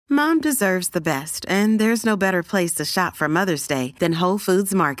Mom deserves the best, and there's no better place to shop for Mother's Day than Whole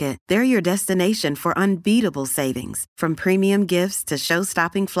Foods Market. They're your destination for unbeatable savings, from premium gifts to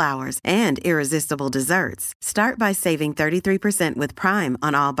show-stopping flowers and irresistible desserts. Start by saving 33% with Prime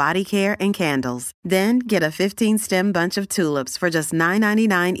on all body care and candles. Then get a 15-stem bunch of tulips for just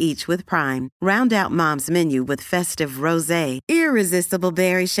 $9.99 each with Prime. Round out Mom's menu with festive rosé, irresistible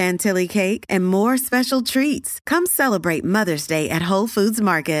berry chantilly cake, and more special treats. Come celebrate Mother's Day at Whole Foods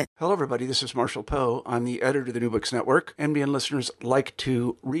Market. Hello, everybody. This is Marshall Poe. I'm the editor of the New Books Network. NBN listeners like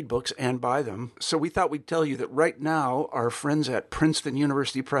to read books and buy them. So we thought we'd tell you that right now, our friends at Princeton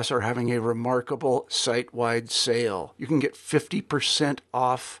University Press are having a remarkable site-wide sale. You can get 50%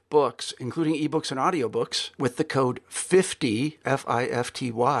 off books, including ebooks and audiobooks, with the code 50,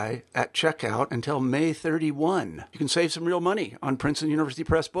 F-I-F-T-Y, at checkout until May 31. You can save some real money on Princeton University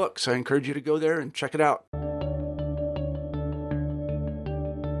Press books. I encourage you to go there and check it out.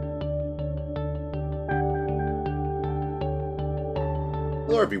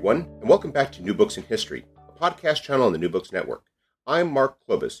 Hello, everyone, and welcome back to New Books in History, a podcast channel on the New Books Network. I'm Mark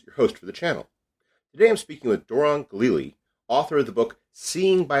Klobus, your host for the channel. Today I'm speaking with Doron Galili, author of the book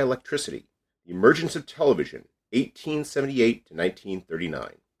Seeing by Electricity, The Emergence of Television, 1878 to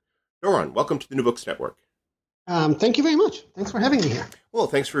 1939. Doron, welcome to the New Books Network. Thank you very much. Thanks for having me here. Well,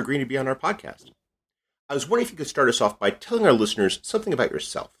 thanks for agreeing to be on our podcast. I was wondering if you could start us off by telling our listeners something about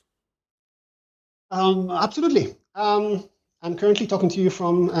yourself. Absolutely. I'm currently talking to you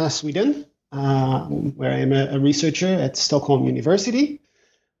from Sweden, where I am a researcher at Stockholm University.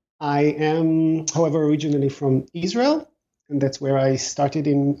 I am, however, originally from Israel, and that's where I started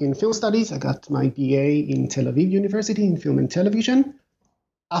in film studies. I got my BA in Tel Aviv University in film and television.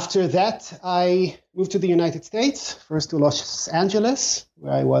 After that, I moved to the United States, first to Los Angeles,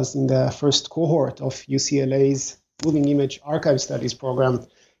 where I was in the first cohort of UCLA's Moving Image Archive Studies program.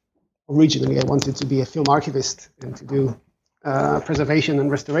 Originally, I wanted to be a film archivist and to do preservation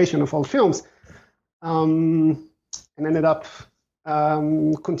and restoration of old films, and ended up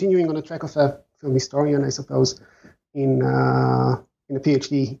continuing on a track of a film historian, I suppose, in a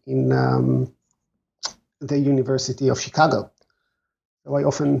PhD in the University of Chicago. So I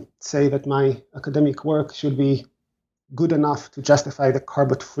often say that my academic work should be good enough to justify the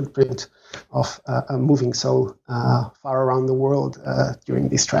carbon footprint of moving so far around the world during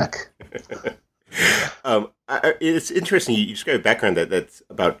this track. It's interesting. You describe a background that's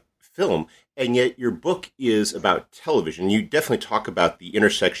about film, and yet your book is about television. You definitely talk about the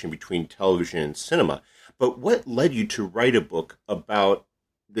intersection between television and cinema. But what led you to write a book about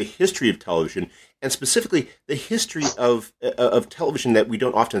the history of television, and specifically the history of television that we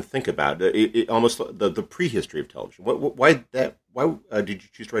don't often think about, almost the prehistory of television? Why did you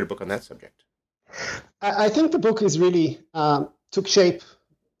choose to write a book on that subject? I think the book is really took shape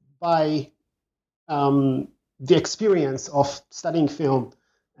by the experience of studying film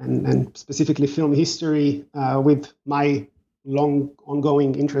and specifically film history with my long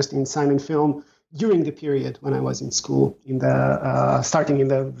ongoing interest in silent film during the period when I was in school, starting in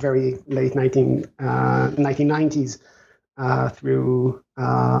the very late 1990s through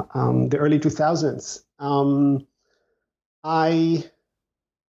the early 2000s. I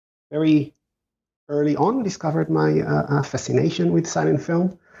very early on discovered my fascination with silent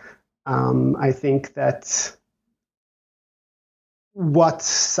film. I think that what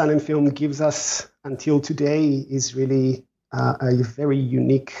silent film gives us until today is really a very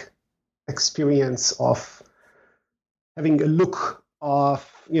unique experience of having a look of,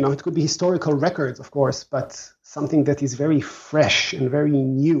 it could be historical records, of course, but something that is very fresh and very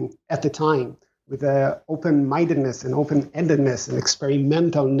new at the time, with an open-mindedness and open-endedness and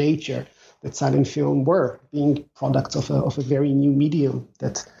experimental nature that silent film were, being products of a very new medium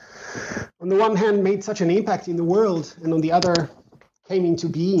that, on the one hand, made such an impact in the world, and on the other, came into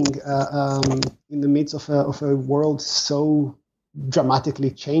being in the midst of a world so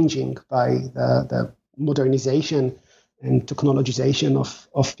dramatically changing by the modernization and technologization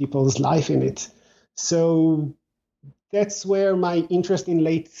of people's life in it. So that's where my interest in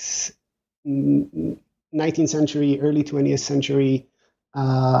late 19th century, early 20th century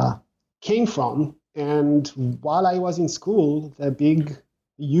came from. And while I was in school, the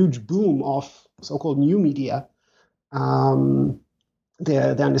huge boom of so-called new media,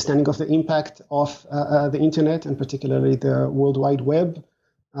 the understanding of the impact of the internet, and particularly the World Wide Web.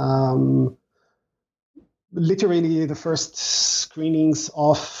 Literally, the first screenings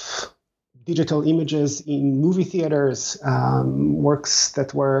of digital images in movie theaters, works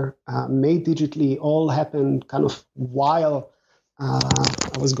that were made digitally, all happened kind of while I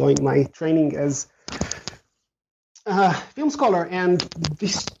was going my training as film scholar, and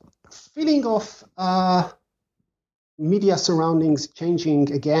this feeling of media surroundings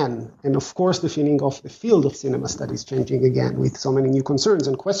changing again, and of course the feeling of the field of cinema studies changing again, with so many new concerns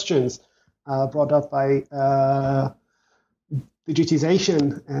and questions brought up by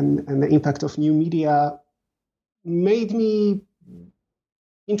digitization and the impact of new media, made me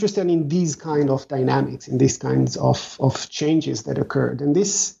interested in these kind of dynamics, in these kinds of changes that occurred. And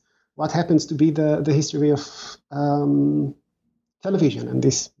this, what happens to be the history of television, and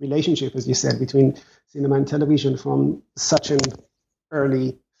this relationship, as you said, between cinema and television from such an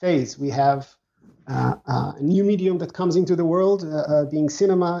early phase. We have a new medium that comes into the world, being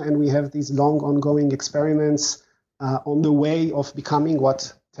cinema, and we have these long ongoing experiments on the way of becoming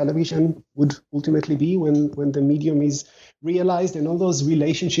what television would ultimately be when the medium is realized, and all those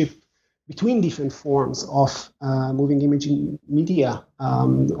relationships between different forms of moving image media,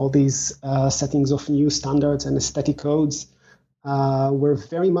 all these settings of new standards and aesthetic codes were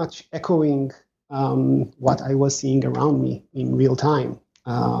very much echoing what I was seeing around me in real time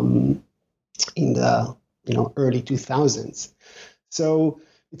in the early 2000s. So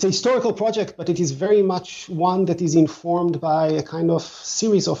it's a historical project, but it is very much one that is informed by a kind of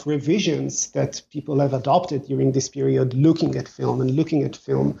series of revisions that people have adopted during this period, looking at film and looking at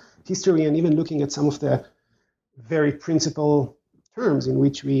film history, and even looking at some of the very principal terms in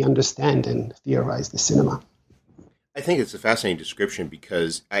which we understand and theorize the cinema. I think it's a fascinating description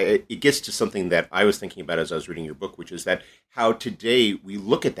because it gets to something that I was thinking about as I was reading your book, which is that how today we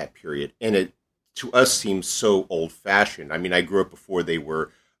look at that period and it, to us, seems so old-fashioned. I mean, I grew up before they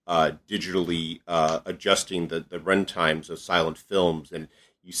were digitally adjusting the run times of silent films, and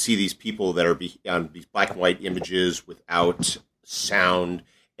you see these people that are on these black and white images without sound,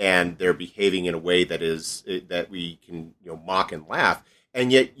 and they're behaving in a way that is that we can mock and laugh,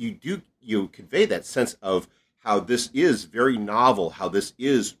 and yet you convey that sense of how this is very novel, how this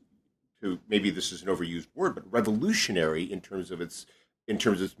is, maybe this is an overused word, but revolutionary in terms of its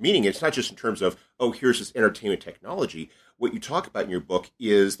meaning. It's not just in terms of, oh, here's this entertainment technology. What you talk about in your book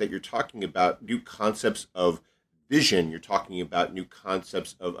is that you're talking about new concepts of vision. You're talking about new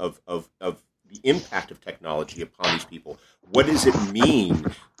concepts of the impact of technology upon these people. What does it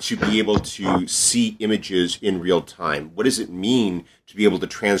mean to be able to see images in real time? What does it mean to be able to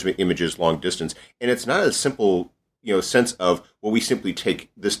transmit images long distance? And it's not a simple, sense of, well, we simply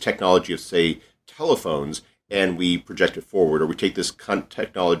take this technology of, say, telephones and we project it forward, or we take this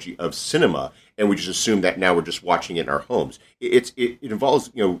technology of cinema and we just assume that now we're just watching it in our homes. It involves,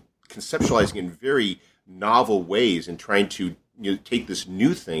 conceptualizing in very novel ways and trying to take this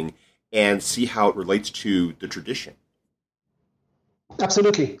new thing and see how it relates to the tradition.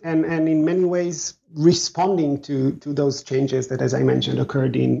 Absolutely. And in many ways, responding to those changes that, as I mentioned,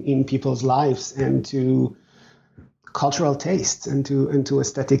 occurred in people's lives, and to cultural tastes, and to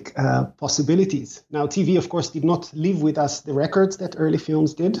aesthetic possibilities. Now, TV, of course, did not leave with us the records that early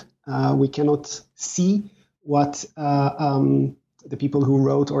films did. We cannot see what the people who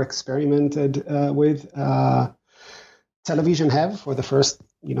wrote or experimented with television have for the first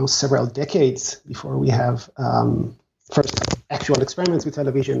several decades before we have first actual experiments with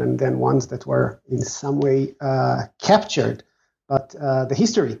television, and then ones that were in some way captured. But the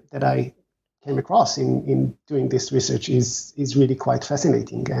history that I came across in doing this research is really quite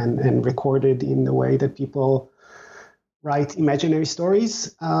fascinating, and recorded in the way that people write imaginary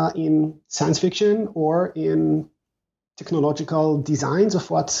stories in science fiction or in technological designs of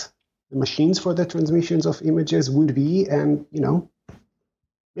what the machines for the transmissions of images would be. And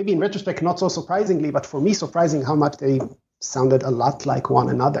maybe in retrospect, not so surprisingly, but for me, surprising how much they sounded a lot like one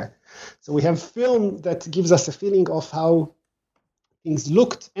another. So we have film that gives us a feeling of how things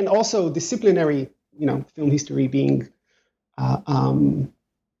looked, and also disciplinary, film history being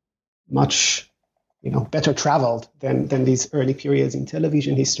much, better traveled than these early periods in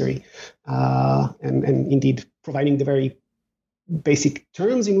television history, and indeed providing the very basic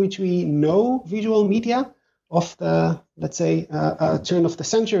terms in which we know visual media of the, let's say, turn of the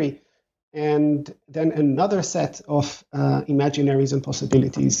century, and then another set of imaginaries and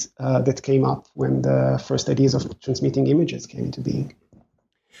possibilities that came up when the first ideas of transmitting images came into being.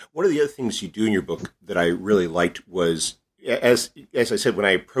 One of the other things you do in your book that I really liked was, as I said, when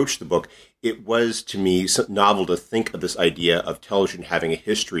I approached the book, it was to me novel to think of this idea of television having a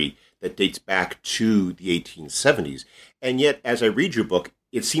history that dates back to the 1870s. And yet, as I read your book,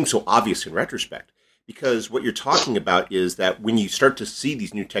 it seems so obvious in retrospect. Because what you're talking about is that when you start to see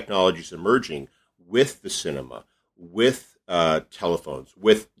these new technologies emerging with the cinema, with telephones,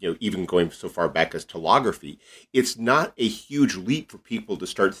 with even going so far back as telegraphy, it's not a huge leap for people to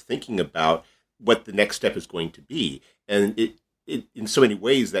start thinking about what the next step is going to be. And in so many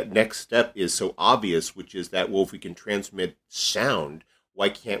ways, that next step is so obvious, which is that, well, if we can transmit sound, why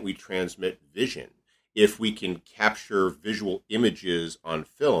can't we transmit vision? If we can capture visual images on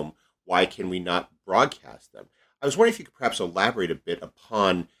film, why can we not broadcast them? I was wondering if you could perhaps elaborate a bit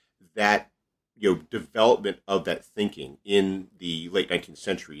upon that, development of that thinking in the late 19th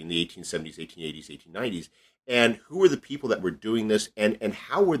century, in the 1870s, 1880s, 1890s, and who were the people that were doing this, and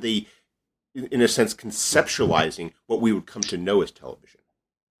how were they, in a sense, conceptualizing what we would come to know as television?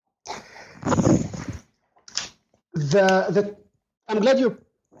 I'm glad you're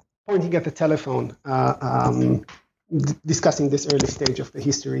pointing at the telephone, discussing this early stage of the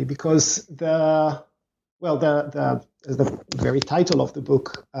history, because the very title of the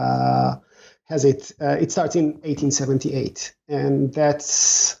book has it. It starts in 1878, and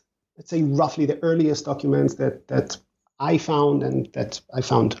that's, let's say, roughly the earliest documents that I found, and that I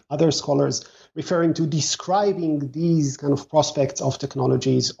found other scholars referring to, describing these kind of prospects of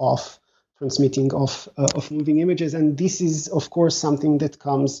technologies of transmitting of moving images. And this is, of course, something that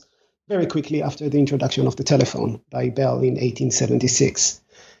comes very quickly after the introduction of the telephone by Bell in 1876.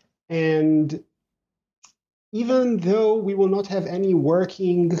 And even though we will not have any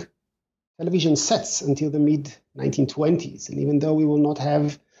working television sets until the mid-1920s, and even though we will not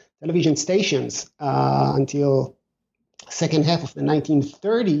have television stations until second half of the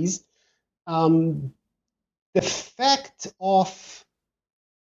 1930s, the fact of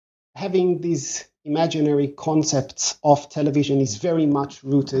having these imaginary concepts of television is very much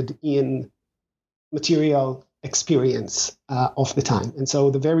rooted in material experience of the time. And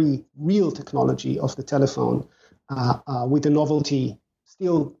so the very real technology of the telephone, with the novelty,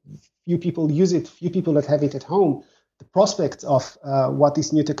 still few people use it, few people that have it at home, the prospect of what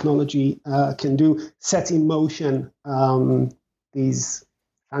this new technology can do sets in motion these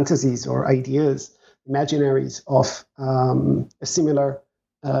fantasies or ideas, imaginaries of a similar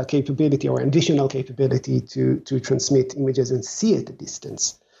capability or additional capability to transmit images and see at a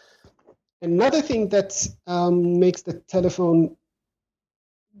distance. Another thing that makes the telephone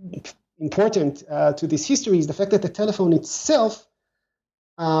important to this history is the fact that the telephone itself,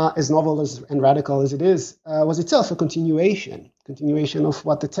 as novel and radical as it is, was itself a continuation of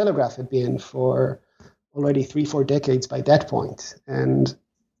what the telegraph had been for already 3-4 decades by that point. And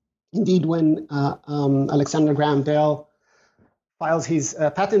indeed, when Alexander Graham Bell files his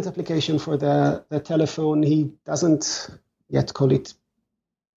patent application for the telephone, he doesn't yet call it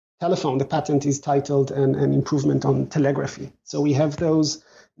telephone. The patent is titled an improvement on telegraphy. So we have those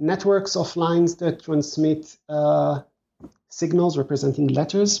networks of lines that transmit signals representing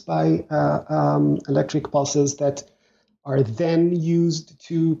letters by electric pulses that are then used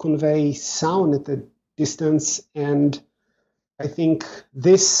to convey sound at a distance. And I think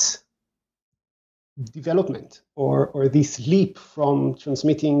this development or this leap from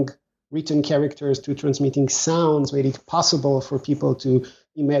transmitting written characters to transmitting sounds made it possible for people to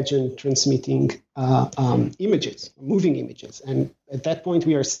imagine transmitting images, moving images. And at that point,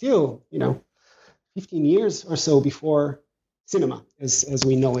 we are still, 15 years or so before cinema, as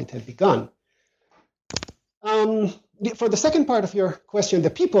we know it, had begun. For the second part of your question, the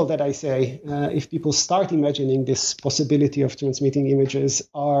people that I say, if people start imagining this possibility of transmitting images,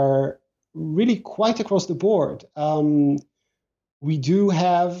 are really quite across the board. We do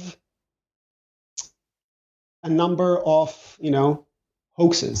have a number of,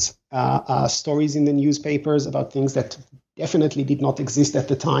 hoaxes, stories in the newspapers about things that definitely did not exist at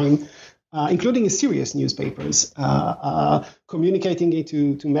the time, including in serious newspapers, communicating it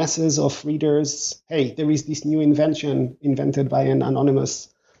to masses of readers. Hey, there is this new invention invented by an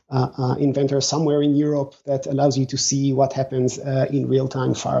anonymous inventor somewhere in Europe that allows you to see what happens in real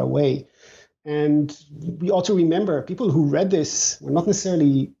time far away. And we ought to remember, people who read this were not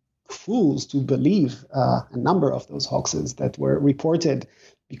necessarily fools to believe a number of those hoaxes that were reported,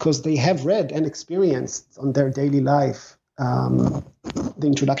 because they have read and experienced on their daily life the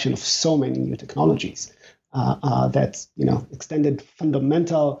introduction of so many new technologies that extended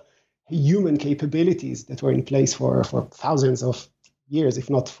fundamental human capabilities that were in place for thousands of years, if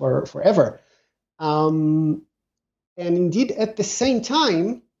not for forever. And indeed, at the same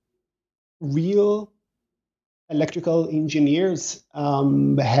time, real electrical engineers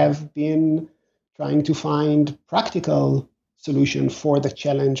have been trying to find practical solution for the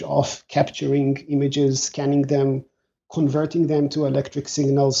challenge of capturing images, scanning them, converting them to electric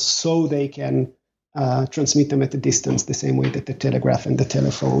signals so they can transmit them at a distance the same way that the telegraph and the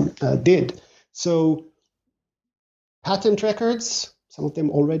telephone did. So patent records, some of them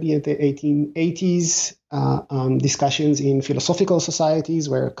already in the 1880s, discussions in philosophical societies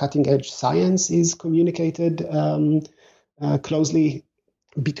where cutting-edge science is communicated closely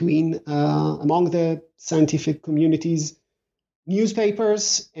between among the scientific communities,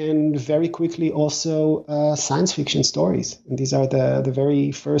 newspapers, and very quickly also science fiction stories. And these are the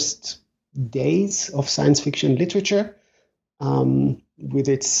very first days of science fiction literature, with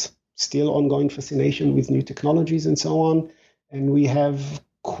its still ongoing fascination with new technologies and so on. And we have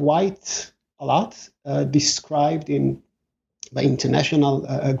quite a lot described by international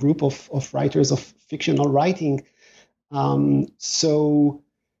a group of writers of fictional writing. So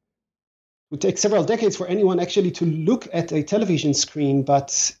it would take several decades for anyone actually to look at a television screen,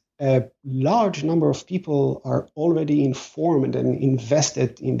 but a large number of people are already informed and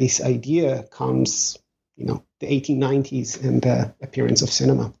invested in this idea comes, the 1890s and the appearance of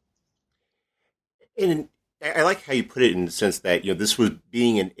cinema. And I like how you put it in the sense that, this was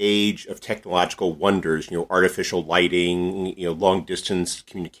being an age of technological wonders, artificial lighting, long distance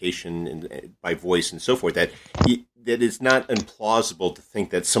communication and by voice and so forth, that it's not implausible to think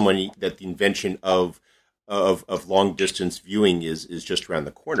that that the invention of long distance viewing is just around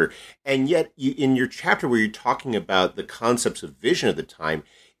the corner. And yet in your chapter where you're talking about the concepts of vision at the time,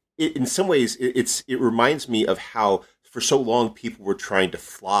 in some ways it reminds me of how for so long people were trying to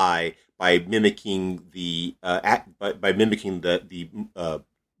fly by mimicking the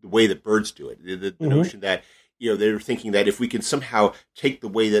way that birds do it. The notion that they were thinking that if we can somehow take the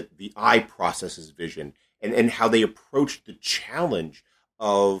way that the eye processes vision and how they approach the challenge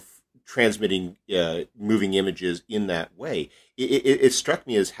of transmitting moving images in that way, it struck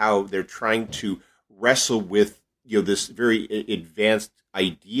me as how they're trying to wrestle with this very advanced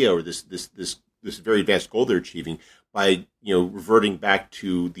idea or this very advanced goal they're achieving by reverting back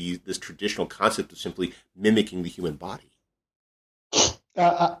to this traditional concept of simply mimicking the human body.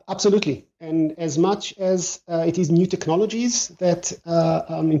 Absolutely. And as much as it is new technologies that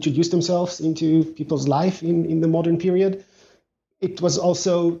introduce themselves into people's life in the modern period, it was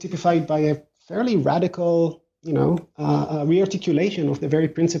also typified by a fairly radical, rearticulation of the very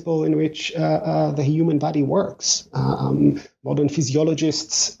principle in which the human body works. Modern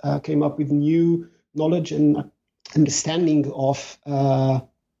physiologists came up with new knowledge and understanding of how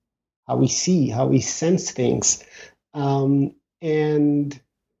we see, how we sense things. And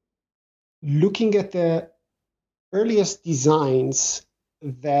looking at the earliest designs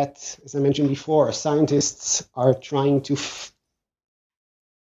that, as I mentioned before, scientists are trying to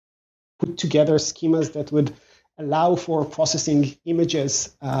put together schemas that would allow for processing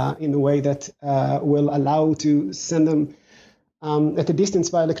images in a way that will allow to send them at a distance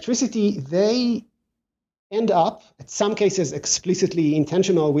by electricity, they end up, in some cases explicitly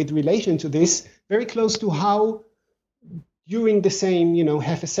intentional with relation to this, very close to how during the same,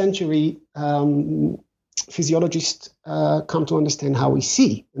 half a century, physiologists come to understand how we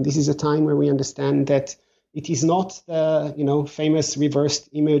see. And this is a time where we understand that it is not the, famous reversed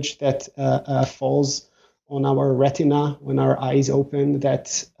image that falls on our retina when our eyes open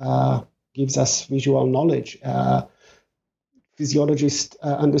that gives us visual knowledge. Physiologists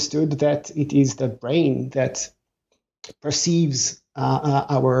understood that it is the brain that perceives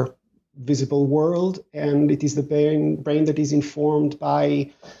our visible world, and it is the brain that is informed by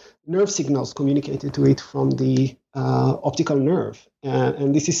nerve signals communicated to it from the optical nerve.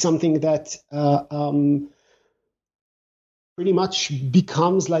 And this is something that pretty much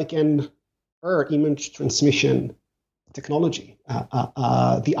becomes like an image transmission technology.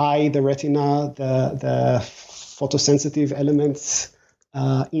 The eye, the retina, the photosensitive elements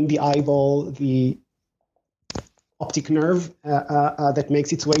in the eyeball, the optic nerve that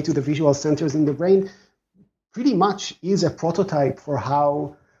makes its way to the visual centers in the brain, pretty much is a prototype for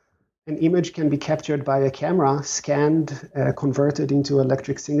how an image can be captured by a camera, scanned, converted into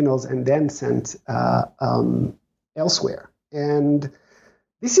electric signals, and then sent elsewhere. And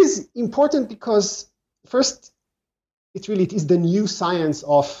this is important because, first, it is the new science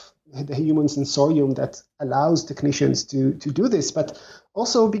of the human sensorium that allows technicians to do this, but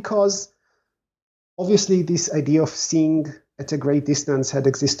also because obviously this idea of seeing at a great distance had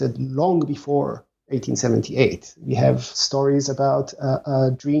existed long before 1878. We have stories about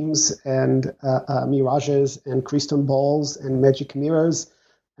dreams and mirages and crystal balls and magic mirrors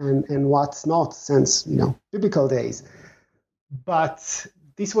and what's not since biblical days. But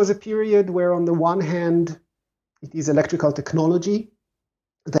this was a period where on the one hand it is electrical technology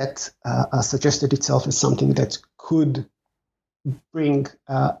that suggested itself as something that could bring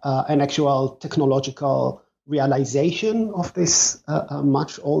an actual technological realization of this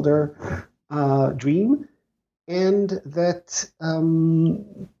much older dream, and that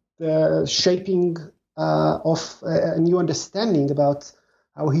the shaping of a new understanding about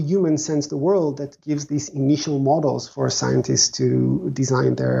how a human sense the world that gives these initial models for scientists to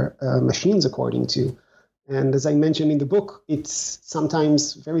design their machines according to. And as I mentioned in the book, it's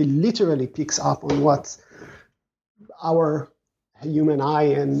sometimes very literally picks up on what our human eye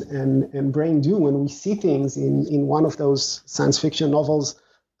and brain do when we see things in one of those science fiction novels,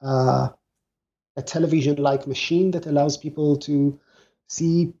 a television-like machine that allows people to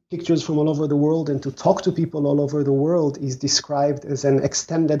see pictures from all over the world and to talk to people all over the world is described as an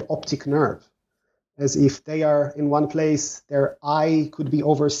extended optic nerve, as if they are in one place, their eye could be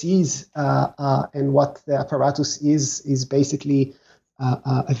overseas, and what the apparatus is basically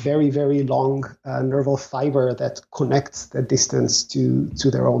a very, very long nerval fiber that connects the distance to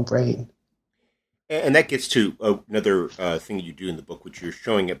their own brain. And that gets to another thing you do in the book, which you're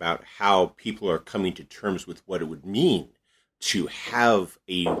showing about how people are coming to terms with what it would mean to have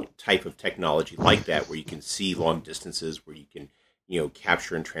a type of technology like that, where you can see long distances, where you can,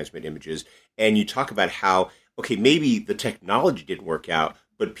 capture and transmit images. And you talk about how, okay, maybe the technology didn't work out,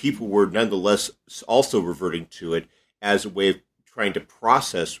 but people were nonetheless also reverting to it as a way of trying to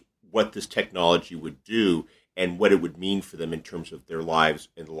process what this technology would do and what it would mean for them in terms of their lives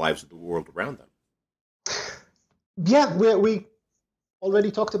and the lives of the world around them. Yeah, we already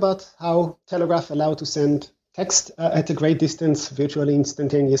talked about how telegraph allowed to send text at a great distance, virtually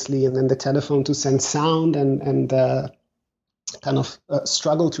instantaneously, and then the telephone to send sound and kind of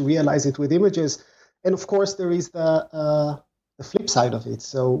struggle to realize it with images. And of course, there is the flip side of it.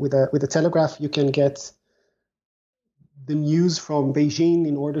 So with a telegraph, you can get the news from Beijing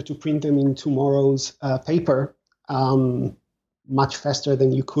in order to print them in tomorrow's paper much faster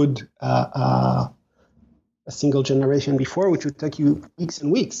than you could a single generation before, which would take you weeks and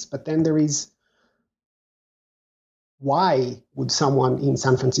weeks. But then there is, why would someone in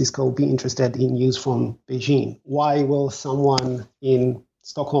San Francisco be interested in news from Beijing? Why will someone in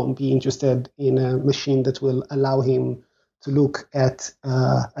Stockholm be interested in a machine that will allow him to look at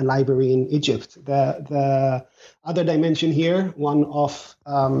a library in Egypt? The other dimension here, one of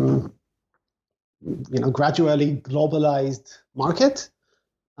gradually globalized market,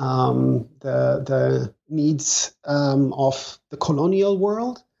 the needs of the colonial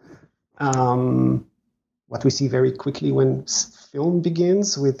world. What we see very quickly when film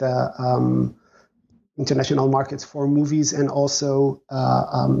begins with international markets for movies and also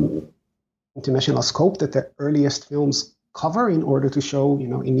international scope that the earliest films cover in order to show,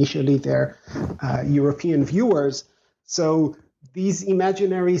 initially their European viewers. So these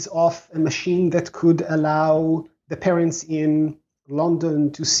imaginaries of a machine that could allow the parents in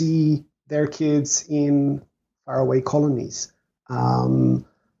London to see their kids in faraway colonies.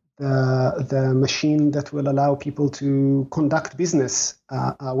 The machine that will allow people to conduct business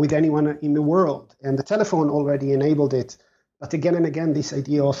with anyone in the world. And the telephone already enabled it. But again and again, this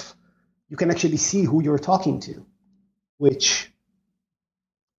idea of you can actually see who you're talking to, which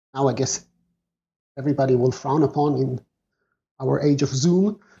now I guess everybody will frown upon in our age of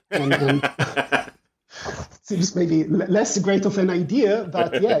Zoom. And seems maybe less great of an idea,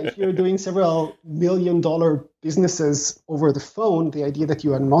 but yeah, if you're doing several $1 million businesses over the phone, the idea that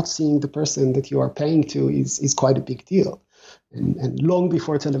you are not seeing the person that you are paying to is quite a big deal. And long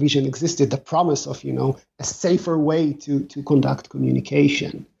before television existed, the promise of, a safer way to conduct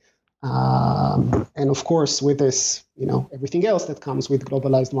communication. And of course, with this, everything else that comes with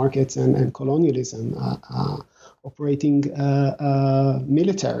globalized markets and colonialism, operating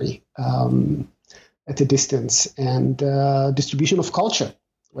military at a distance, and distribution of culture,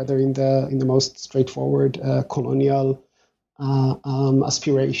 whether in the most straightforward colonial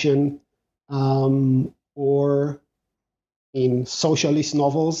aspiration, or in socialist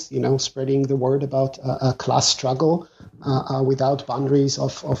novels, spreading the word about a class struggle without boundaries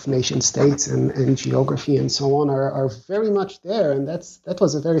of nation states and geography and so on are very much there. And that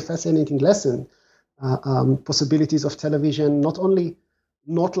was a very fascinating lesson. Possibilities of television,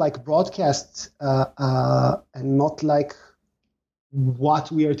 not like broadcasts and not like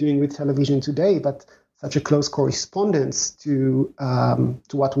what we are doing with television today, but such a close correspondence to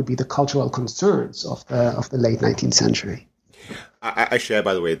what would be the cultural concerns of the late 19th century. Actually,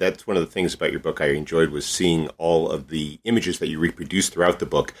 by the way, that's one of the things about your book I enjoyed, was seeing all of the images that you reproduce throughout the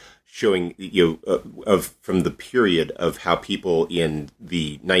book, showing from the period of how people in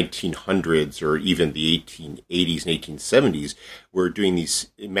the 1900s or even the 1880s and 1870s were doing these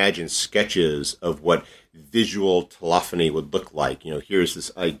imagined sketches of what visual telephony would look like. Here's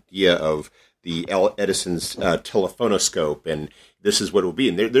this idea of the Edison's telephonoscope, and this is what it will be.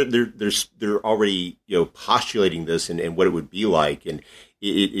 And they're already postulating this and what it would be like. And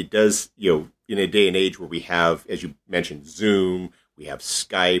it does in a day and age where we have, as you mentioned, Zoom, we have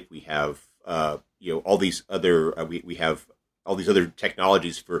Skype, we have all these other we have all these other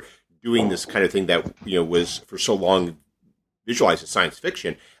technologies for doing this kind of thing that was for so long visualized as science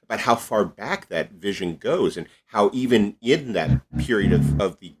fiction, about how far back that vision goes, and how even in that period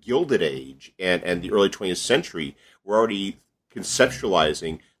of the Gilded Age and the early 20th century, we're already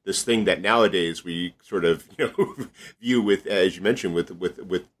conceptualizing this thing that nowadays we sort of view with, as you mentioned, with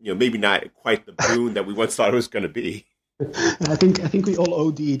maybe not quite the boon that we once thought it was going to be. I think we all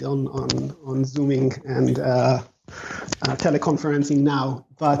OD'd on Zooming and teleconferencing now,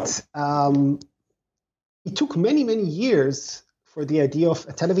 but it took many years for the idea of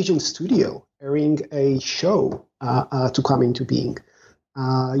a television studio airing a show to come into being.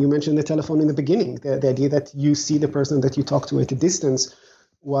 You mentioned the telephone in the beginning. The idea that you see the person that you talk to at a distance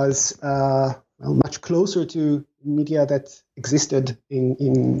was much closer to media that existed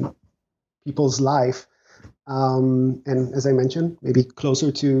in people's life. And as I mentioned, maybe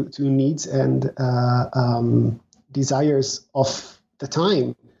closer to needs and desires of the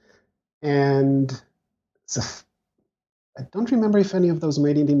time. And so I don't remember if any of those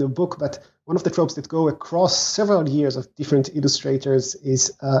made it in the book, but one of the tropes that go across several years of different illustrators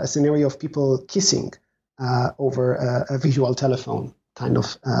is a scenario of people kissing over a visual telephone kind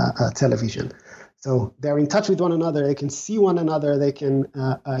of television. So they're in touch with one another, they can see one another, they can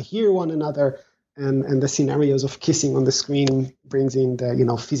hear one another, and the scenarios of kissing on the screen brings in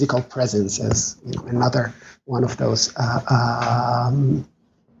the physical presence as another one of those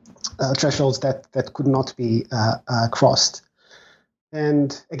thresholds that could not be crossed.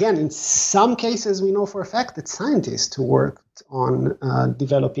 And again, in some cases, we know for a fact that scientists who worked on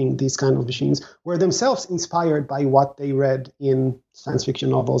developing these kind of machines were themselves inspired by what they read in science fiction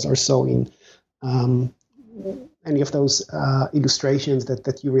novels or so in any of those illustrations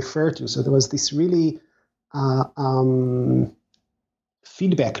that you refer to. So there was this really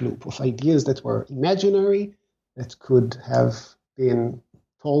feedback loop of ideas that were imaginary, that could have been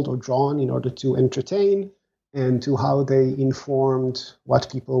told or drawn in order to entertain, and to how they informed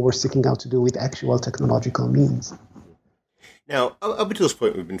what people were seeking out to do with actual technological means. Now, up until this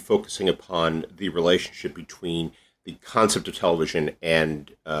point, we've been focusing upon the relationship between the concept of television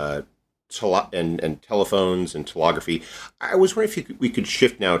and telephones and telegraphy. I was wondering if we could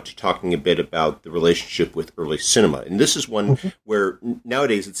shift now to talking a bit about the relationship with early cinema. And this is one where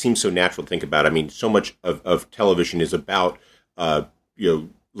nowadays it seems so natural to think about. I mean, so much of television is about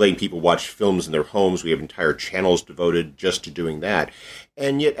letting people watch films in their homes. We have entire channels devoted just to doing that.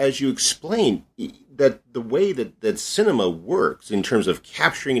 And yet, as you explained, that the way that cinema works in terms of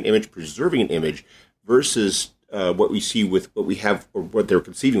capturing an image, preserving an image, versus what we see with what we have, or what they were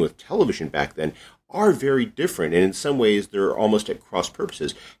conceiving with television back then, are very different. And in some ways, they're almost at cross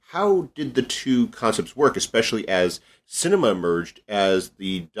purposes. How did the two concepts work, especially as cinema emerged as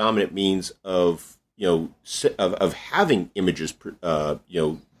the dominant means of having images,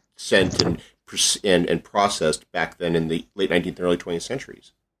 sent and processed back then in the late 19th and early 20th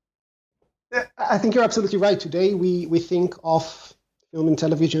centuries? I think you're absolutely right. Today, we think of film and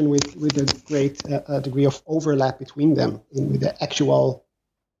television with a great degree of overlap between them, with the actual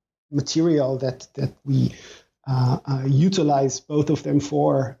material that we utilize both of them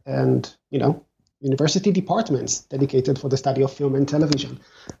for, and university departments dedicated for the study of film and television.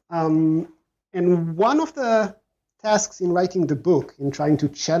 And one of the tasks in writing the book, in trying to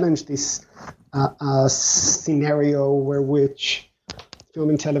challenge this scenario where which film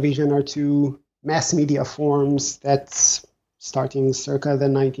and television are two mass media forms that, starting circa the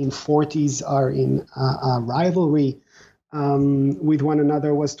 1940s, are in rivalry with one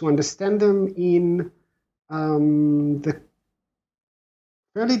another, was to understand them in the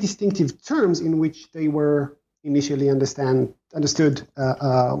fairly distinctive terms in which they were initially understood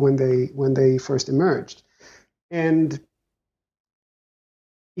when they first emerged. And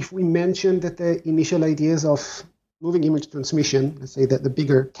if we mention that the initial ideas of moving image transmission, let's say that the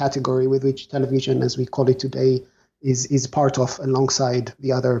bigger category with which television, as we call it today, is part of, alongside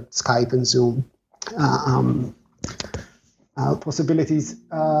the other Skype and Zoom possibilities,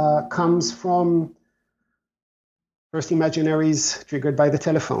 comes from first imaginaries triggered by the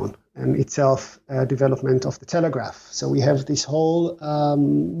telephone and itself development of the telegraph. So we have this whole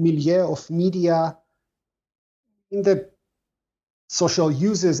milieu of media in the social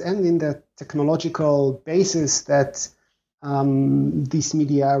uses and in the technological basis that this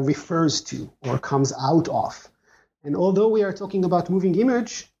media refers to or comes out of. And although we are talking about moving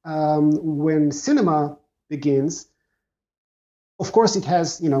image, when cinema begins, of course, it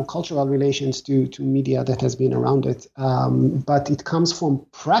has cultural relations to media that has been around it, but it comes from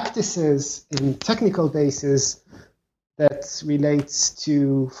practices and technical bases that relates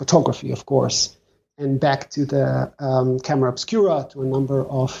to photography, of course, and back to the camera obscura, to a number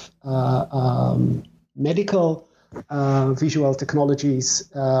of medical visual technologies,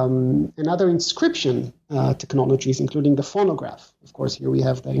 and other inscription technologies, including the phonograph. Of course, here we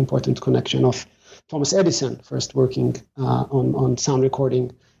have the important connection of Thomas Edison, first working on sound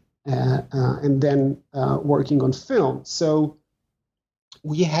recording and then working on film. So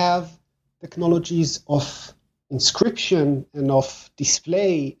we have technologies of inscription and of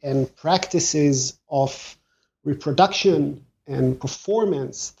display and practices of reproduction and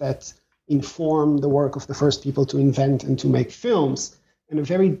performance that inform the work of the first people to invent and to make films, and a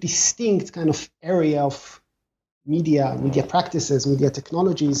very distinct kind of area of media practices, media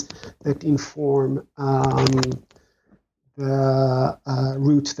technologies that inform the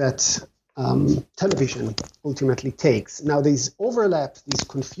route that television ultimately takes. Now, these overlaps, these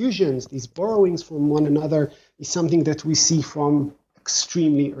confusions, these borrowings from one another is something that we see from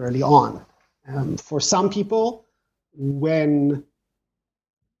extremely early on. For some people, when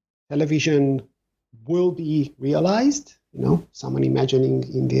television will be realized, someone imagining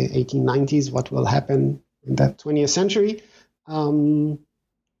in the 1890s what will happen in that 20th century,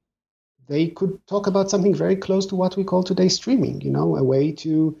 they could talk about something very close to what we call today streaming, a way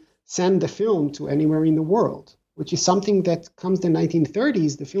to send the film to anywhere in the world, which is something that comes the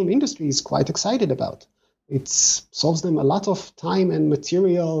 1930s, the film industry is quite excited about. It solves them a lot of time and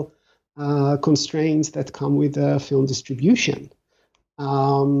material constraints that come with film distribution.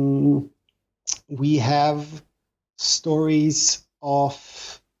 We have stories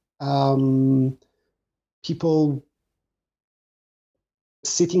of people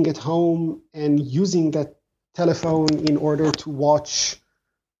sitting at home and using that telephone in order to watch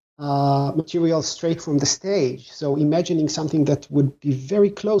material straight from the stage. So imagining something that would be very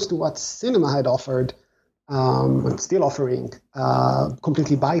close to what cinema had offered, and still offering,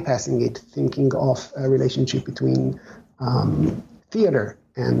 completely bypassing it, thinking of a relationship between theater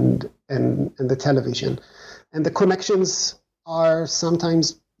and the television. And the connections are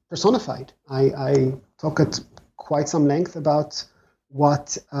sometimes personified. I talk at quite some length about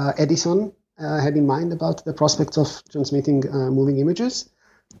what Edison had in mind about the prospects of transmitting moving images.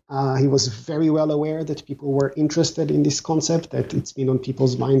 He was very well aware that people were interested in this concept, that it's been on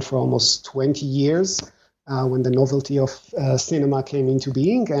people's mind for almost 20 years when the novelty of cinema came into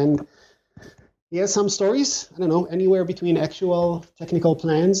being. And he has some stories, anywhere between actual technical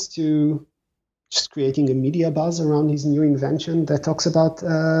plans to just creating a media buzz around his new invention that talks about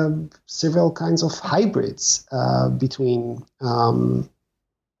several kinds of hybrids between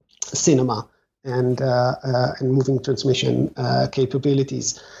cinema and moving transmission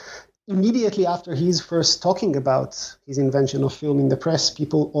capabilities. Immediately after he's first talking about his invention of film in the press,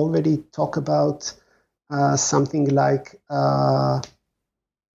 people already talk about something like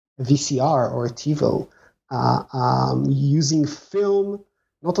VCR or a TiVo, using film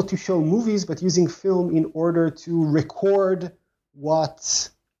not to show movies, but using film in order to record what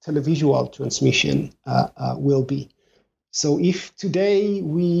televisual transmission will be. So if today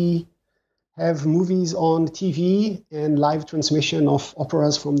we have movies on TV and live transmission of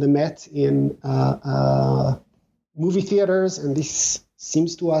operas from the Met in movie theaters, and this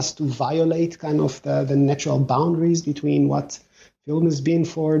seems to us to violate kind of the natural boundaries between what film has been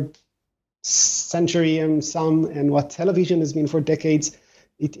for century and some and what television has been for decades,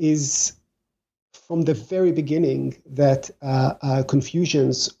 it is from the very beginning that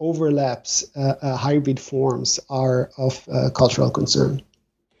confusions, overlaps, hybrid forms are of cultural concern.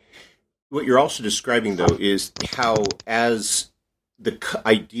 What you're also describing, though, is how, as the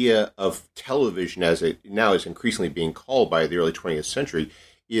idea of television, as it now is increasingly being called by the early 20th century,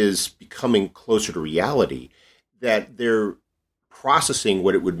 is becoming closer to reality, that they're processing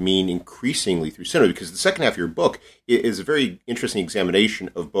what it would mean increasingly through cinema. Because the second half of your book is a very interesting examination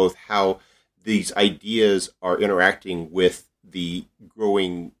of both how these ideas are interacting with the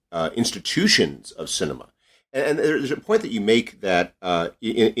growing institutions of cinema. And there's a point that you make that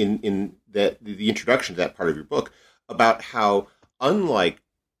in the introduction to that part of your book about how, unlike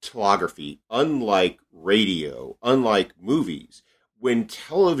telegraphy, unlike radio, unlike movies, when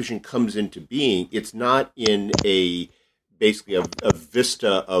television comes into being, it's not in basically a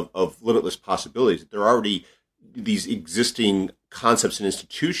vista of limitless possibilities. There are already these existing concepts and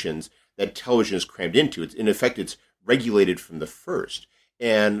institutions that television is crammed into. In effect, it's regulated from the first.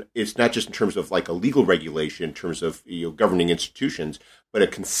 And it's not just in terms of like a legal regulation, in terms of governing institutions, but a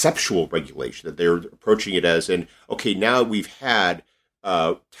conceptual regulation, that they're approaching it as okay, now we've had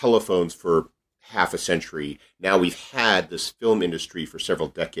telephones for half a century. Now we've had this film industry for several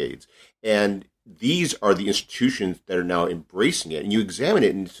decades. And these are the institutions that are now embracing it. And you examine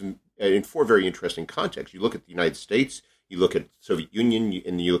it in four very interesting contexts. You look at the United States, you look at Soviet Union,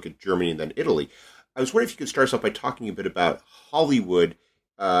 and you look at Germany and then Italy. I was wondering if you could start us off by talking a bit about Hollywood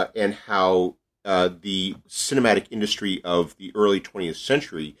and how the cinematic industry of the early 20th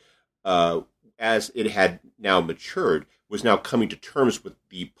century, as it had now matured, was now coming to terms with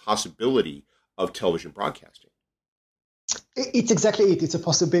the possibility of television broadcasting. It's exactly it. It's a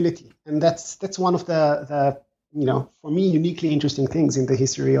possibility, and that's one of the for me uniquely interesting things in the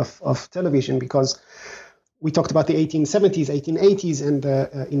history of television, because we talked about the 1870s, 1880s, and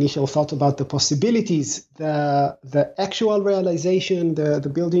the initial thought about the possibilities. The actual realization,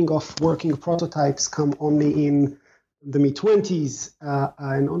 the building of working prototypes come only in the mid-20s,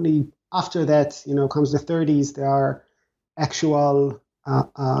 and only after that, comes the 30s. There are actual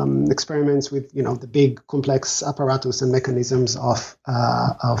experiments with, the big complex apparatus and mechanisms of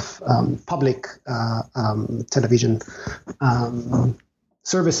public television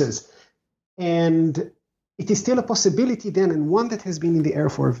services, and it is still a possibility then, and one that has been in the air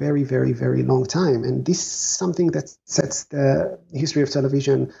for a very, very, very long time. And this is something that sets the history of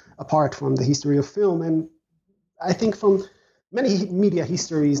television apart from the history of film, and I think from many media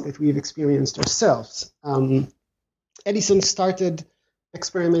histories that we've experienced ourselves. Edison started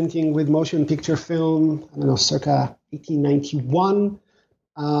experimenting with motion picture film, circa 1891.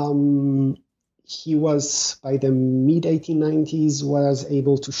 He was, by the mid-1890s, was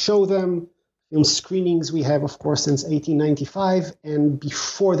able to show them. Film screenings we have, of course, since 1895, and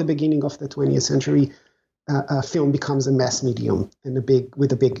before the beginning of the 20th century, film becomes a mass medium and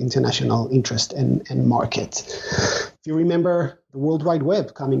with a big international interest and market. If you remember the World Wide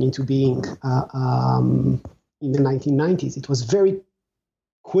Web coming into being in the 1990s, it was very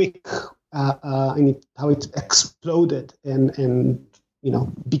quick in how it exploded and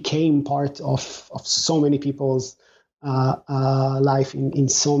became part of so many people's life in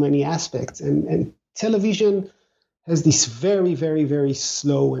so many aspects, and television has this very, very, very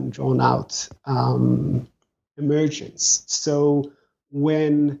slow and drawn out emergence. So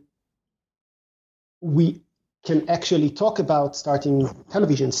when we can actually talk about starting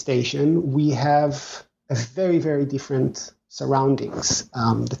television station, we have a very, very different surroundings.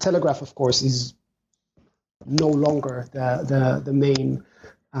 The telegraph, of course, is no longer the main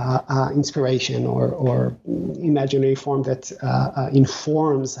inspiration or imaginary form that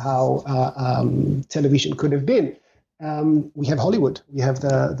informs how television could have been. We have Hollywood. We have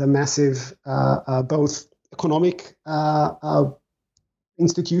the massive both economic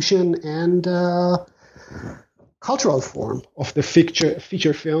institution and cultural form of the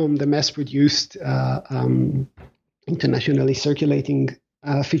feature film, the mass-produced, internationally circulating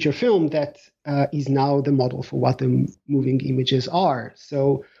feature film that is now the model for what the moving images are.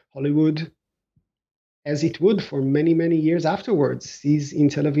 So Hollywood, as it would for many, many years afterwards, sees in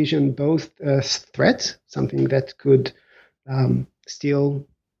television both a threat, something that could steal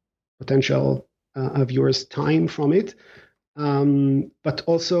potential viewers' time from it, but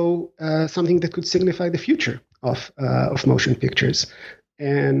also something that could signify the future of motion pictures.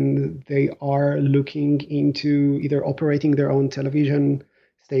 And they are looking into either operating their own television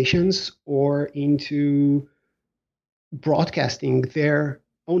stations or into broadcasting their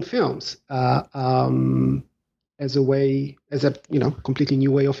own films as a completely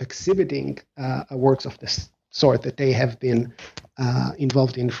new way of exhibiting works of this sort that they have been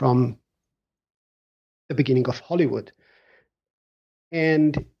involved in from the beginning of Hollywood.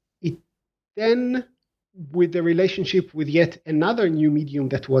 And it then, with the relationship with yet another new medium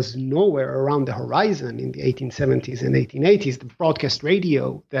that was nowhere around the horizon in the 1870s and 1880s, the broadcast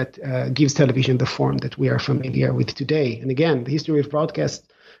radio that gives television the form that we are familiar with today. And again, the history of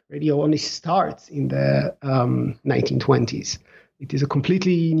broadcast radio only starts in the 1920s. It is a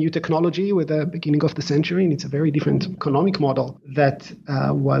completely new technology with the beginning of the century, and it's a very different economic model that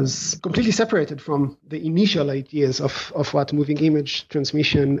was completely separated from the initial ideas of what moving image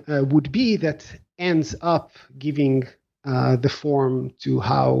transmission would be, that ends up giving the form to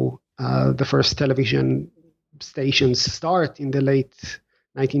how the first television stations start in the late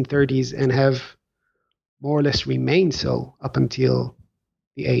 1930s and have more or less remained so up until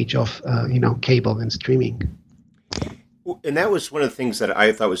the age of cable and streaming. And that was one of the things that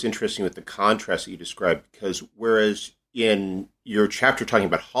I thought was interesting with the contrast that you described, because whereas in your chapter talking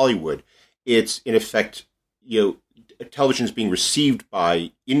about Hollywood, it's in effect, television is being received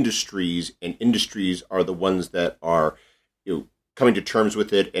by industries, and industries are the ones that are, coming to terms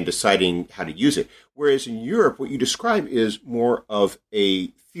with it and deciding how to use it. Whereas in Europe, what you describe is more of a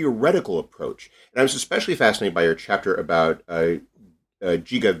theoretical approach. And I was especially fascinated by your chapter about Giga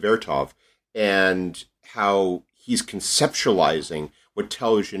Vertov and how he's conceptualizing what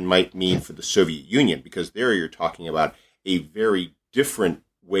television might mean for the Soviet Union, because there you're talking about a very different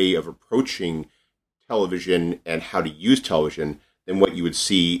way of approaching television and how to use television than what you would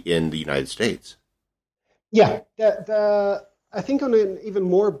see in the United States. Yeah, I think on an even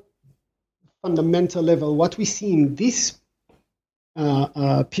more fundamental level, what we see in this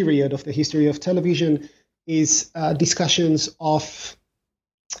period of the history of television is discussions of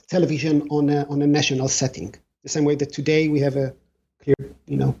television on a national setting. The same way that today we have a clear,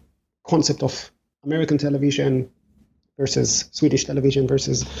 concept of American television versus Swedish television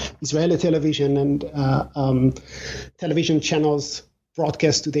versus Israeli television, and television channels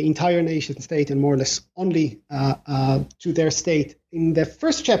broadcast to the entire nation state and more or less only to their state. In the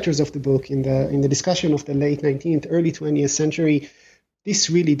first chapters of the book, in the discussion of the late 19th, early 20th century, this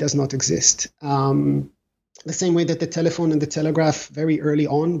really does not exist. The same way that the telephone and the telegraph very early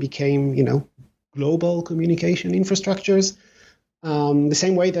on became, global communication infrastructures. The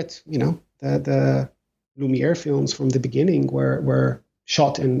same way that, the Lumiere films from the beginning were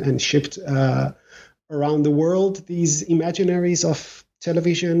shot and shipped around the world. These imaginaries of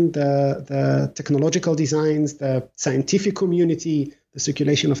television, the technological designs, the scientific community, the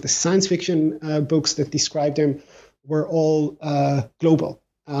circulation of the science fiction books that describe them were all global,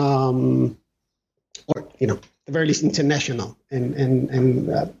 or the very least international. And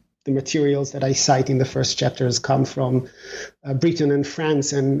the materials that I cite in the first chapters come from Britain and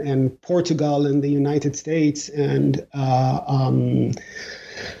France and Portugal and the United States and a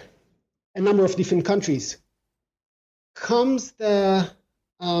number of different countries. Comes the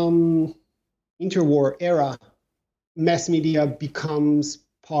interwar era, mass media becomes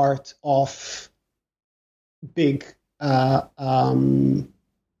part of big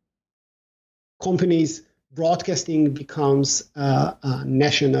companies. Broadcasting becomes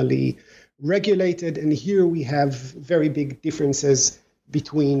nationally regulated, and here we have very big differences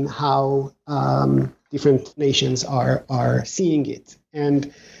between how different nations are seeing it.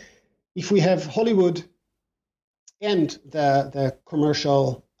 And if we have Hollywood and the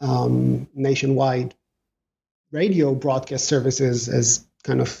commercial nationwide radio broadcast services as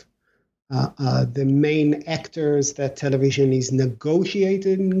kind of the main actors that television is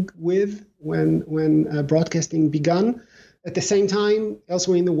negotiating with when broadcasting began. At the same time,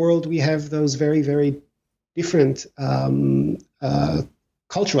 elsewhere in the world, we have those very, very different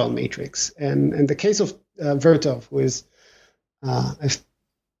cultural matrix. And the case of Vertov, who is a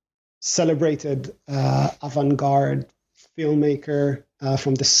celebrated avant-garde filmmaker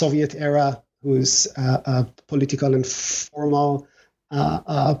from the Soviet era, who's a political and formal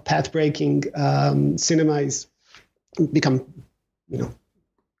path-breaking cinema is become,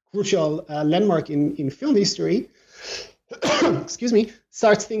 crucial landmark in film history. Excuse me.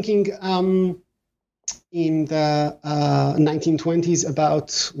 Starts thinking in the 1920s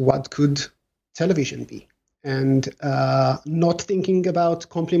about what could television be, and not thinking about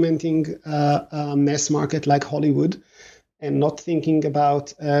complementing a mass market like Hollywood, and not thinking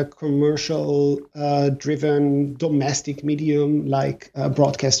about a commercial-driven domestic medium like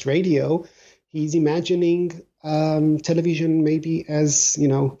broadcast radio. He's imagining television maybe as,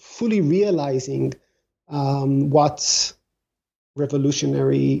 fully realizing what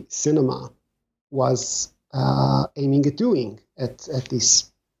revolutionary cinema was aiming at doing at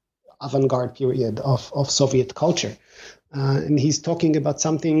this avant-garde period of Soviet culture. And he's talking about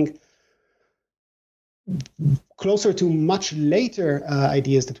something closer to much later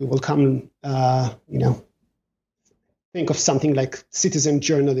ideas that we will come, think of something like citizen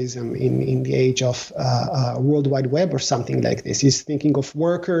journalism in the age of World Wide Web or something like this. He's thinking of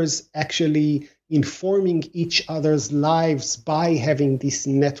workers actually informing each other's lives by having this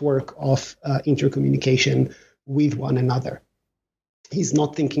network of intercommunication with one another. He's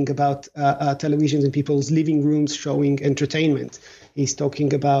not thinking about televisions in people's living rooms showing entertainment. He's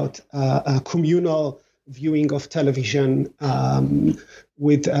talking about a communal viewing of television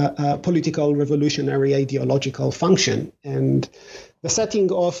with a political, revolutionary, ideological function. And the setting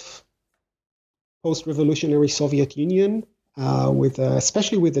of post-revolutionary Soviet Union,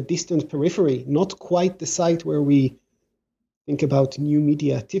 especially with a distant periphery, not quite the site where we think about new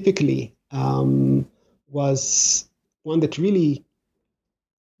media typically, was one that really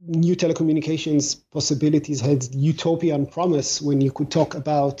new telecommunications possibilities had utopian promise when you could talk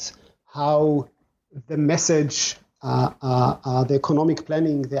about how the message, the economic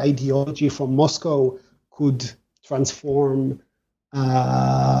planning, the ideology from Moscow could transform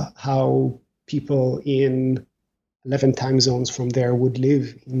how people in 11 time zones from there would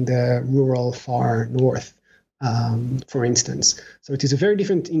live in the rural far north. for instance. So it is a very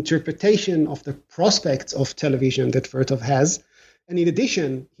different interpretation of the prospects of television that Vertov has. And in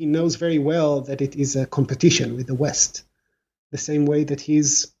addition, he knows very well that it is a competition with the West. The same way that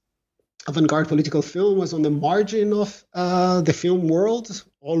his avant-garde political film was on the margin of the film world,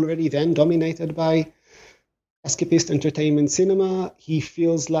 already then dominated by escapist entertainment cinema, he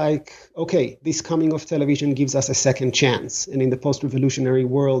feels like, okay, this coming of television gives us a second chance. And in the post-revolutionary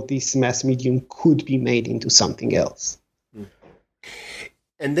world, this mass medium could be made into something else.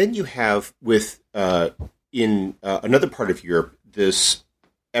 And then you have in another part of Europe, this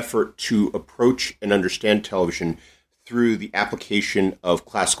effort to approach and understand television through the application of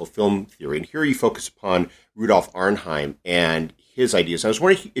classical film theory. And here you focus upon Rudolf Arnheim and his ideas. I was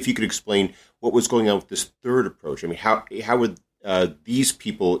wondering if you could explain what was going on with this third approach. I mean, how would these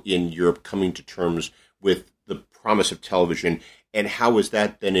people in Europe coming to terms with the promise of television, and how was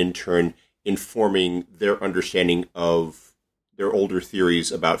that then in turn informing their understanding of their older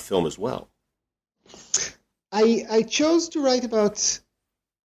theories about film as well? I chose to write about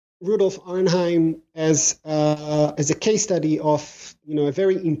Rudolf Arnheim as a case study of a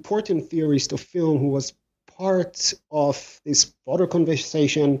very important theorist of film who was part of this broader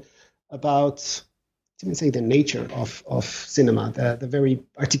conversation about, let me say, the nature of cinema, the very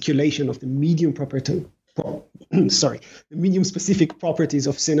articulation of the medium the medium specific properties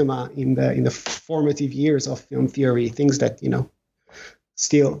of cinema in the formative years of film theory, things that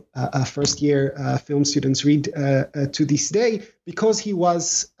still first year film students read to this day, because he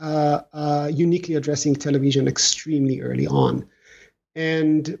was uniquely addressing television extremely early on.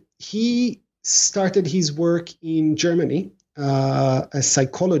 And he started his work in Germany, a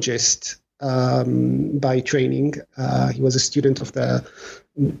psychologist by training. He was a student of the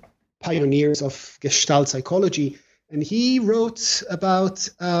pioneers of Gestalt psychology, and he wrote about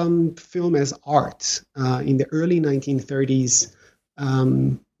film as art in the early 1930s,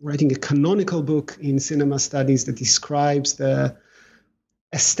 writing a canonical book in cinema studies that describes the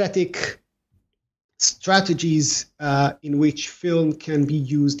aesthetic strategies in which film can be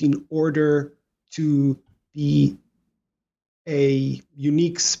used in order to be a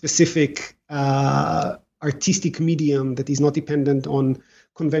unique, specific artistic medium that is not dependent on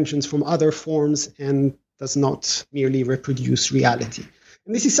conventions from other forms and does not merely reproduce reality.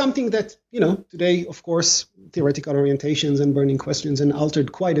 And this is something that, today, of course, theoretical orientations and burning questions and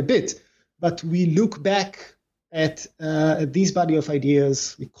altered quite a bit. But we look back at these body of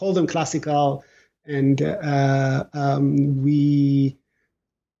ideas, we call them classical, and we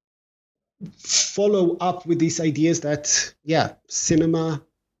follow up with these ideas that, cinema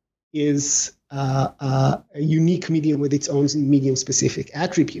is a unique medium with its own medium-specific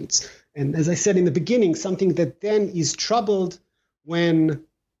attributes. And as I said in the beginning, something that then is troubled when,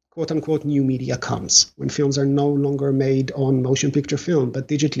 quote-unquote, new media comes, when films are no longer made on motion picture film, but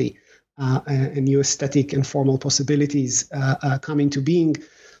digitally, and new aesthetic and formal possibilities come into being.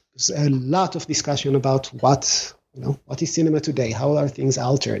 There's a lot of discussion about what is cinema today, how are things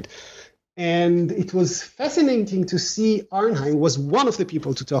altered. And it was fascinating to see Arnheim was one of the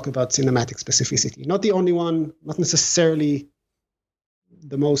people to talk about cinematic specificity, not the only one, not necessarily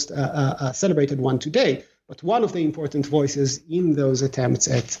the most celebrated one today, but one of the important voices in those attempts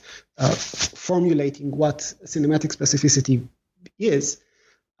at formulating what cinematic specificity is,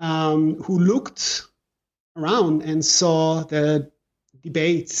 who looked around and saw the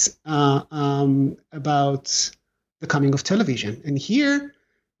debates about the coming of television. And here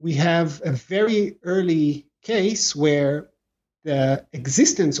we have a very early case where the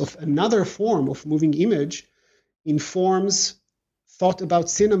existence of another form of moving image informs thought about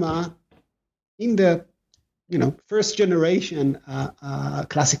cinema in the first generation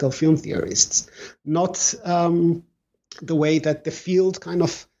classical film theorists, not the way that the field kind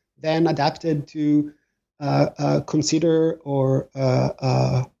of then adapted to consider or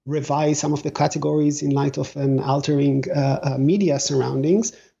revise some of the categories in light of an altering media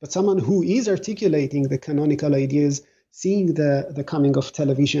surroundings, but someone who is articulating the canonical ideas, seeing the coming of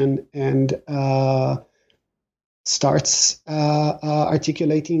television, and starts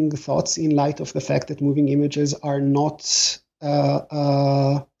articulating thoughts in light of the fact that moving images are not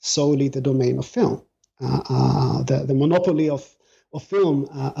solely the domain of film. The monopoly of film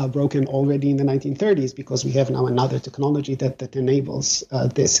broken already in the 1930s, because we have now another technology that enables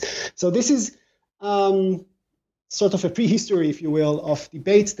this. So this is sort of a prehistory, if you will, of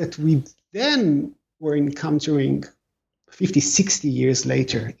debates that we then were encountering 50, 60 years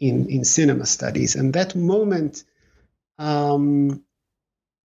later in cinema studies. And that moment of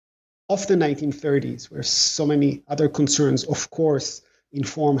the 1930s, where so many other concerns, of course,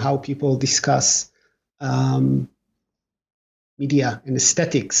 inform how people discuss media and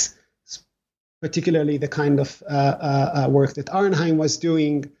aesthetics, particularly the kind of work that Arnheim was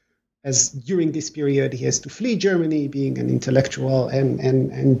doing, as during this period he has to flee Germany, being an intellectual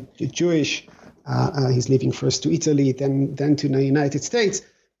and Jewish. He's leaving first to Italy, then to the United States,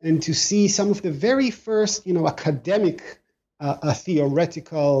 and to see some of the very first, academic,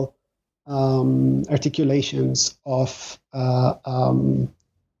 theoretical articulations of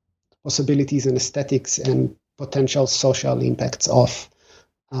possibilities and aesthetics and potential social impacts of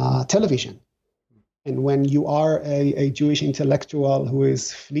television. And when you are a Jewish intellectual who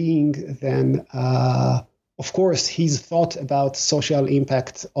is fleeing, then of course his thought about social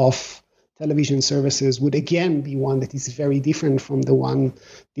impact of television services would again be one that is very different from the one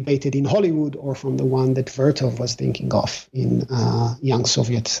debated in Hollywood or from the one that Vertov was thinking of in young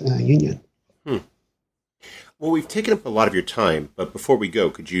Soviet Union. Well, we've taken up a lot of your time, but before we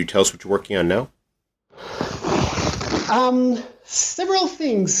go, could you tell us what you're working on now? Several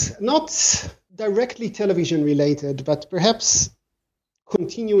things, not directly television related, but perhaps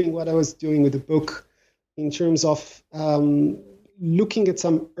continuing what I was doing with the book in terms of looking at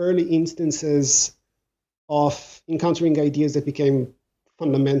some early instances of encountering ideas that became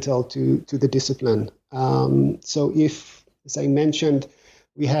fundamental to the discipline. So if, as I mentioned,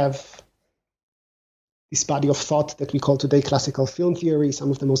 we have this body of thought that we call today classical film theory,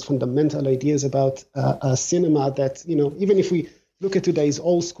 some of the most fundamental ideas about cinema that, even if we look at today's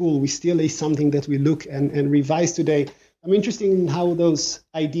old school, we still is something that we look and revise today. I'm interested in how those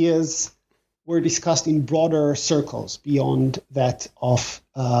ideas were discussed in broader circles beyond that of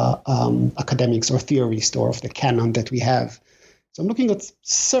academics or theorists or of the canon that we have. So I'm looking at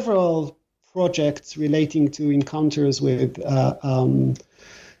several projects relating to encounters with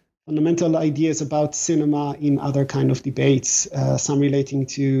fundamental ideas about cinema in other kind of debates, some relating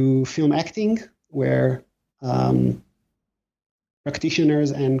to film acting, where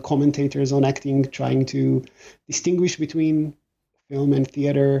practitioners and commentators on acting trying to distinguish between film and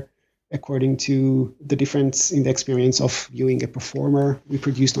theater according to the difference in the experience of viewing a performer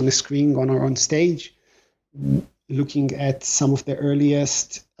reproduced on a screen or on stage, looking at some of the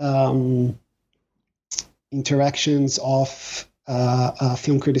earliest interactions of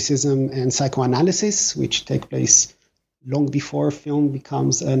film criticism and psychoanalysis, which take place long before film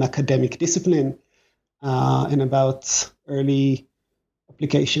becomes an academic discipline, and about early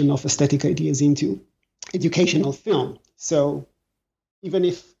application of aesthetic ideas into educational film. So even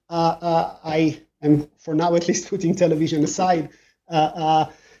if I am, for now at least, putting television aside,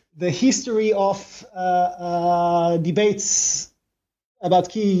 the history of debates about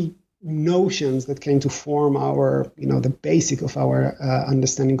key notions that came to form our, the basic of our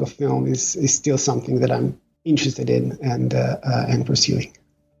understanding of film is still something that I'm interested in and pursuing.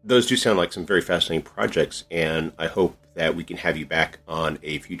 Those do sound like some very fascinating projects, and I hope that we can have you back on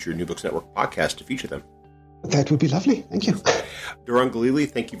a future New Books Network podcast to feature them. That would be lovely. Thank you. Doron Galili,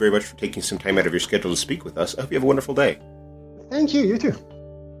 thank you very much for taking some time out of your schedule to speak with us. I hope you have a wonderful day. Thank you. You too.